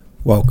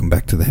Welcome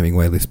back to the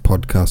Hemingway List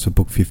podcast for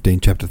Book 15,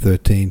 Chapter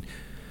 13.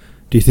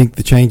 Do you think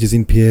the changes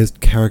in Pierre's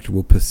character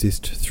will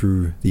persist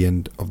through the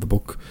end of the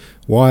book?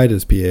 Why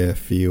does Pierre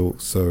feel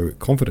so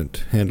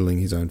confident handling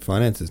his own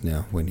finances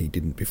now when he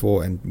didn't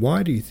before? And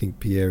why do you think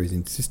Pierre is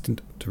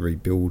insistent to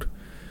rebuild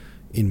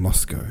in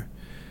Moscow?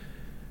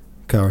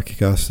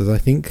 Karakika says, I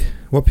think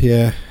what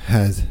Pierre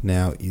has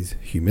now is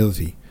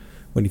humility.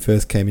 When he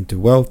first came into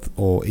wealth,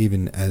 or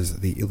even as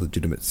the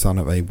illegitimate son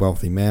of a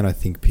wealthy man, I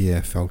think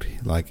Pierre felt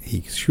like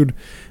he should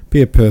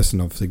be a person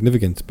of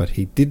significance, but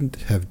he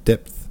didn't have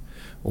depth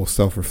or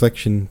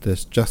self-reflection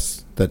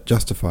that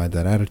justified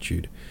that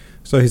attitude.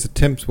 So his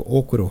attempts were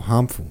awkward or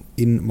harmful.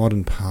 In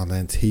modern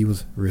parlance, he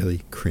was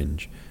really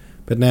cringe.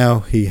 But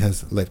now he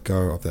has let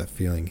go of that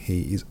feeling.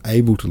 He is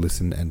able to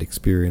listen and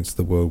experience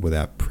the world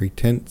without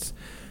pretense,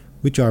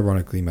 which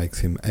ironically makes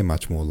him a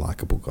much more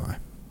likable guy.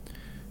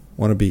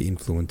 Wannabe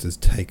influencers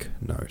take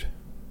note.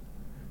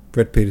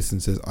 Brett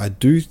Peterson says, I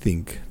do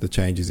think the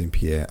changes in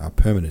Pierre are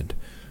permanent.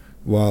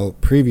 While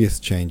previous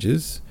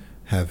changes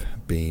have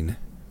been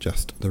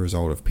just the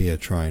result of Pierre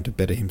trying to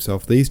better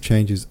himself, these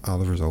changes are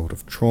the result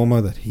of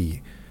trauma that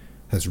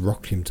has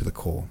rocked him to the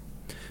core.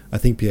 I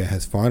think Pierre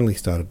has finally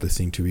started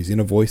listening to his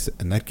inner voice,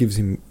 and that gives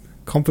him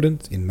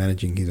confidence in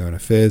managing his own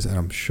affairs, and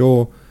I'm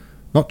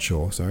not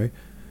sure,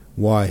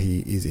 why he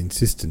is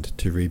insistent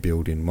to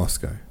rebuild in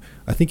Moscow.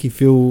 I think he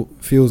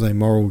feels a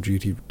moral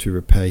duty to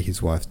repay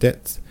his wife's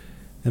debts,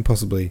 and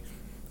possibly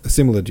a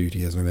similar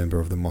duty as a member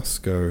of the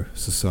Moscow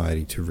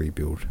society to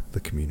rebuild the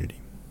community.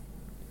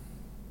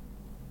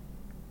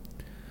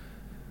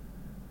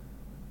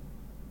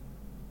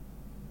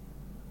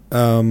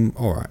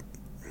 Alright.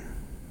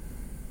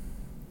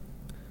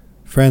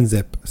 Franz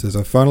Zepp says,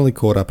 I finally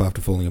caught up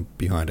after falling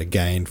behind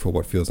again for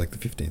what feels like the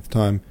 15th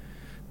time.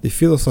 The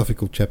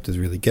philosophical chapters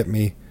really get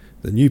me.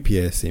 The new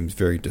Pierre seems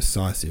very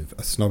decisive.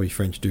 A snobby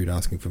French dude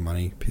asking for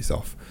money, piss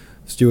off.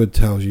 Steward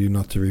tells you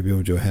not to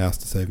rebuild your house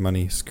to save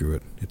money, screw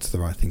it. It's the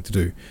right thing to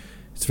do.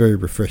 It's a very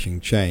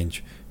refreshing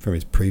change from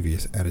his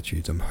previous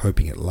attitudes. I'm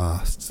hoping it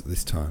lasts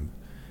this time.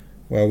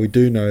 Well, we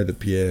do know that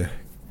Pierre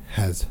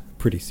has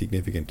pretty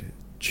significant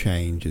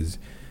changes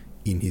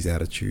in his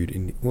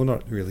attitude. Well,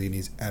 not really in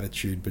his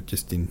attitude, but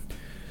just in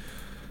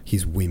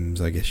his whims,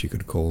 I guess you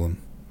could call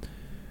them.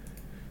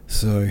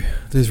 So,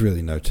 there's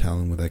really no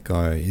telling with that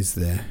guy, is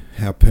there?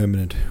 How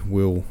permanent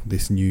will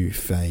this new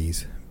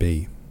phase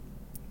be?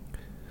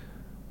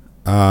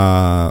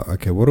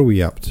 Okay, what are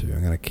we up to? I'm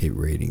going to keep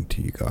reading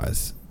to you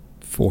guys.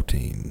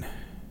 14.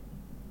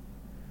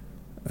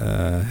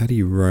 How do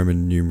you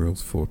Roman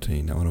numerals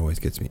 14? That one always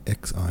gets me.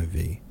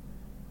 XIV.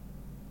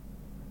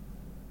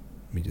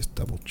 Let me just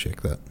double check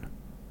that.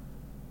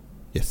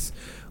 Yes.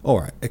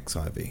 Alright,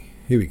 XIV.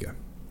 Here we go.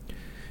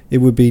 It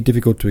would be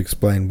difficult to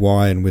explain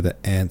why and whether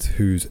ants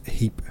whose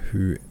heap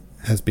who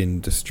has been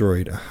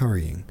destroyed are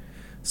hurrying.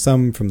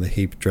 Some from the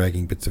heap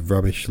dragging bits of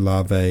rubbish,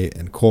 larvae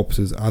and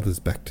corpses, others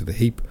back to the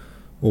heap,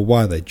 or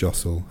why they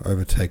jostle,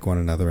 overtake one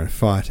another and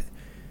fight.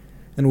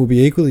 And it will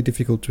be equally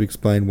difficult to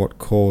explain what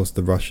caused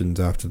the Russians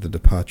after the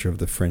departure of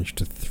the French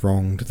to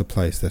throng to the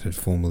place that had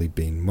formerly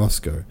been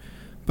Moscow.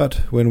 But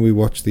when we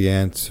watch the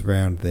ants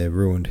round their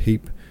ruined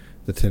heap,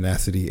 the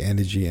tenacity,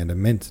 energy, and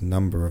immense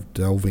number of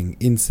delving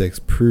insects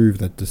prove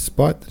that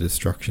despite the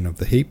destruction of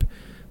the heap,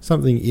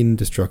 something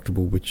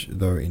indestructible which,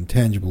 though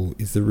intangible,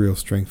 is the real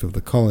strength of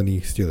the colony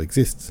still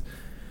exists.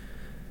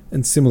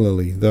 And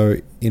similarly,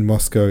 though in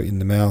Moscow in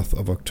the mouth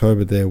of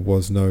October there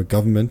was no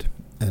government,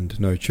 and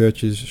no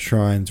churches,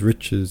 shrines,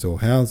 riches,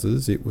 or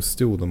houses, it was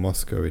still the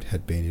Moscow it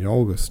had been in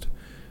August.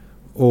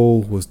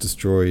 All was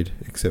destroyed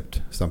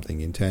except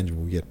something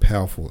intangible, yet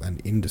powerful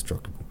and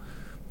indestructible.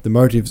 The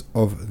motives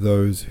of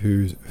those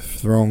who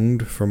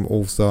thronged from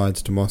all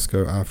sides to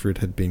Moscow after it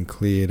had been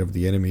cleared of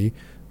the enemy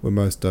were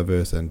most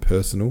diverse and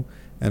personal,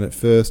 and at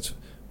first,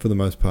 for the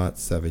most part,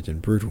 savage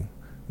and brutal.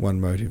 One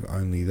motive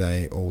only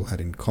they all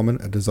had in common,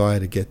 a desire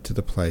to get to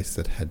the place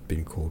that had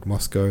been called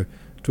Moscow,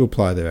 to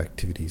apply their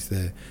activities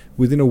there.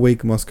 Within a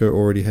week, Moscow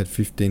already had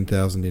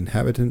 15,000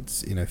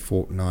 inhabitants, in a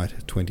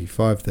fortnight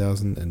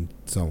 25,000, and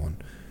so on.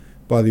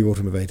 By the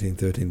autumn of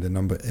 1813, the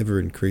number ever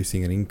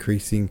increasing and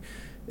increasing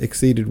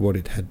exceeded what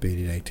it had been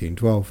in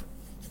 1812.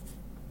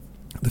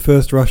 The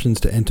first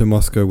Russians to enter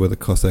Moscow were the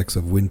Cossacks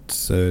of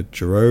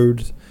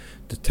Winter-Gerod's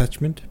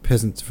detachment,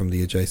 peasants from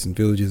the adjacent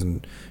villages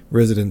and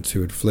residents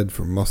who had fled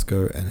from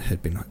Moscow and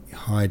had been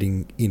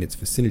hiding in its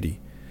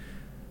vicinity.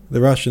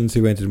 The Russians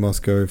who entered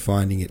Moscow,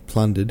 finding it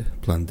plundered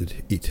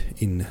it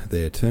in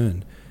their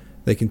turn.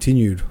 They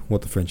continued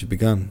what the French had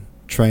begun.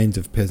 Trains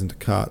of peasant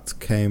carts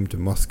came to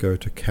Moscow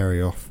to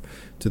carry off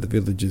to the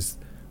villages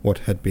what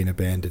had been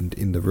abandoned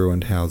in the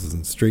ruined houses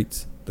and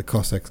streets. The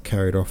Cossacks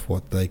carried off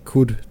what they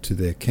could to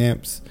their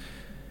camps,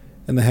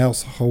 and the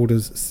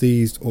householders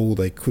seized all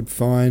they could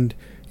find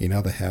in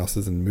other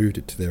houses and moved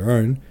it to their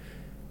own,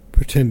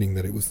 pretending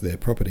that it was their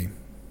property.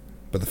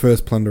 But the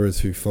first plunderers,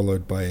 who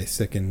followed by a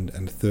second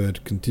and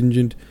third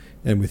contingent,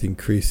 and with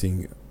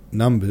increasing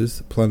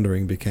numbers,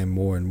 plundering became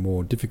more and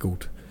more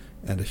difficult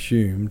and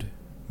assumed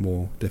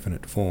more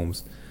definite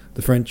forms.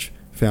 The French,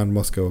 found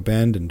Moscow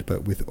abandoned,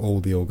 but with all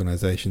the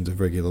organisations of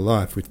regular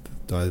life, with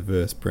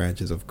diverse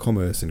branches of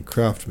commerce and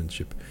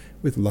craftsmanship,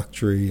 with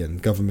luxury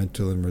and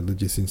governmental and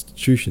religious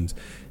institutions.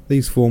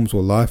 These forms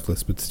were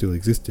lifeless but still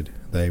existed.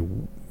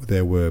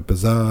 There were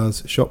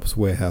bazaars, shops,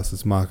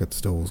 warehouses, market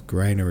stalls,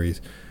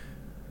 granaries,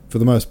 for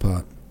the most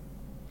part,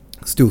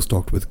 still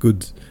stocked with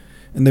goods.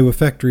 And there were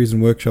factories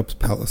and workshops,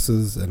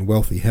 palaces and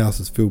wealthy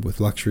houses filled with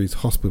luxuries,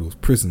 hospitals,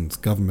 prisons,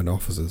 government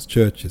offices,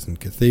 churches and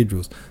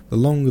cathedrals. The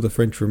longer the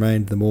French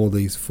remained, the more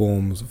these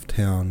forms of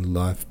town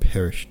life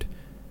perished,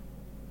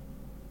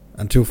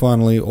 until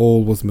finally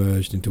all was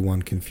merged into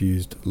one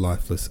confused,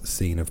 lifeless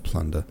scene of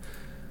plunder.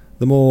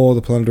 The more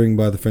the plundering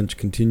by the French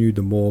continued,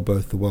 the more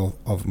both the wealth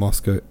of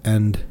Moscow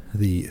and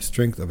the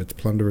strength of its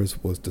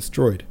plunderers was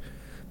destroyed.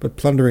 But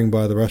plundering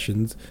by the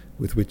Russians,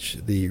 with which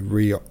the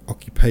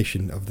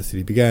reoccupation of the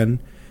city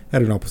began,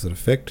 had an opposite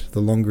effect. The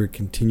longer it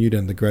continued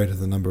and the greater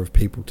the number of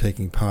people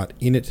taking part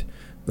in it,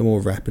 the more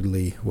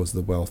rapidly was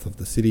the wealth of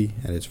the city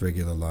and its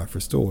regular life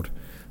restored.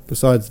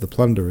 Besides the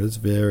plunderers,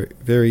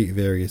 very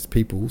various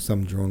people,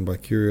 some drawn by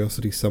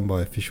curiosity, some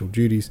by official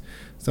duties,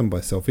 some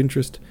by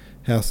self-interest,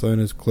 house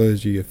owners,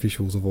 clergy,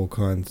 officials of all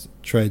kinds,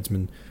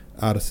 tradesmen,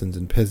 artisans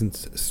and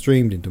peasants,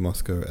 streamed into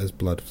Moscow as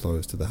blood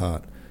flows to the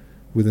heart.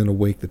 Within a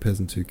week, the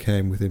peasants who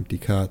came with empty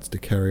carts to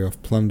carry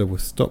off plunder were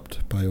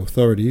stopped by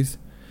authorities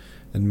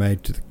and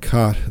made to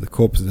cart the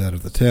corpses out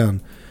of the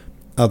town.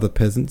 Other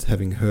peasants,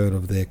 having heard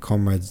of their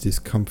comrades'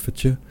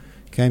 discomfiture,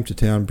 came to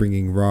town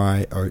bringing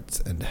rye,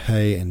 oats and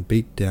hay, and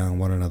beat down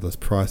one another's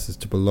prices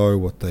to below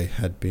what they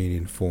had been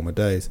in former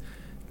days.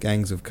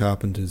 Gangs of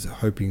carpenters,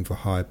 hoping for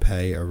high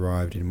pay,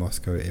 arrived in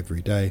Moscow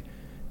every day,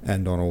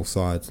 and on all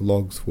sides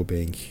logs were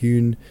being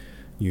hewn,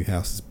 new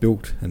houses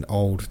built, and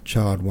old,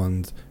 charred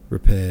ones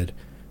repaired.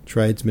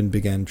 Tradesmen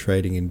began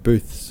trading in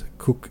booths,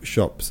 cook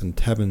shops and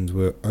taverns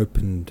were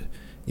opened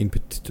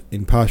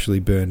in partially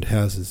burned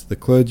houses. The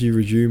clergy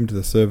resumed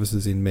the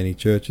services in many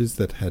churches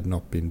that had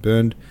not been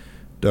burned.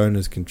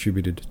 Donors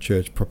contributed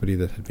church property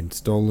that had been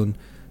stolen.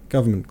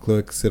 Government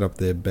clerks set up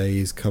their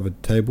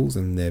baize-covered tables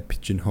and their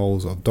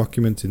pigeonholes of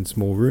documents in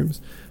small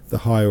rooms. The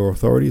higher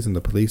authorities and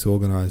the police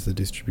organised the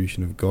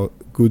distribution of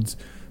goods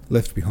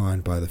left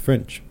behind by the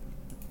French.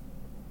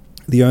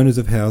 The owners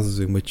of houses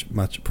in which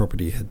much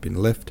property had been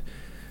left,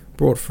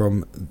 brought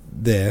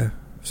there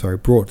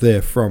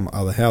from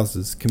other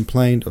houses,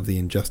 complained of the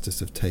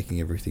injustice of taking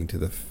everything to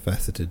the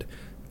faceted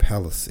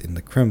palace in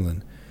the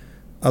Kremlin.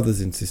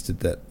 Others insisted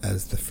that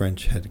as the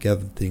French had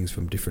gathered things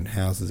from different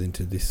houses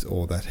into this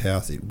or that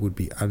house, it would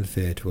be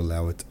unfair to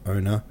allow its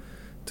owner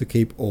to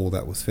keep all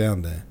that was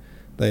found there.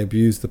 They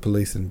abused the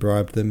police and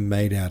bribed them,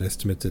 made out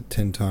estimates at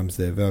 10 times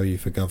their value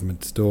for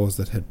government stores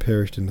that had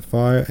perished in the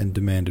fire and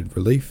demanded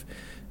relief,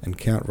 and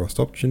Count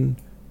Rostopchin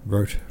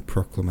wrote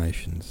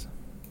proclamations.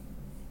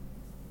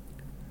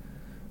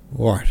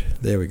 Alright,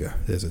 there we go.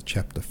 There's a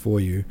chapter for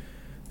you.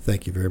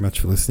 Thank you very much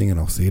for listening, and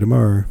I'll see you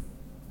tomorrow.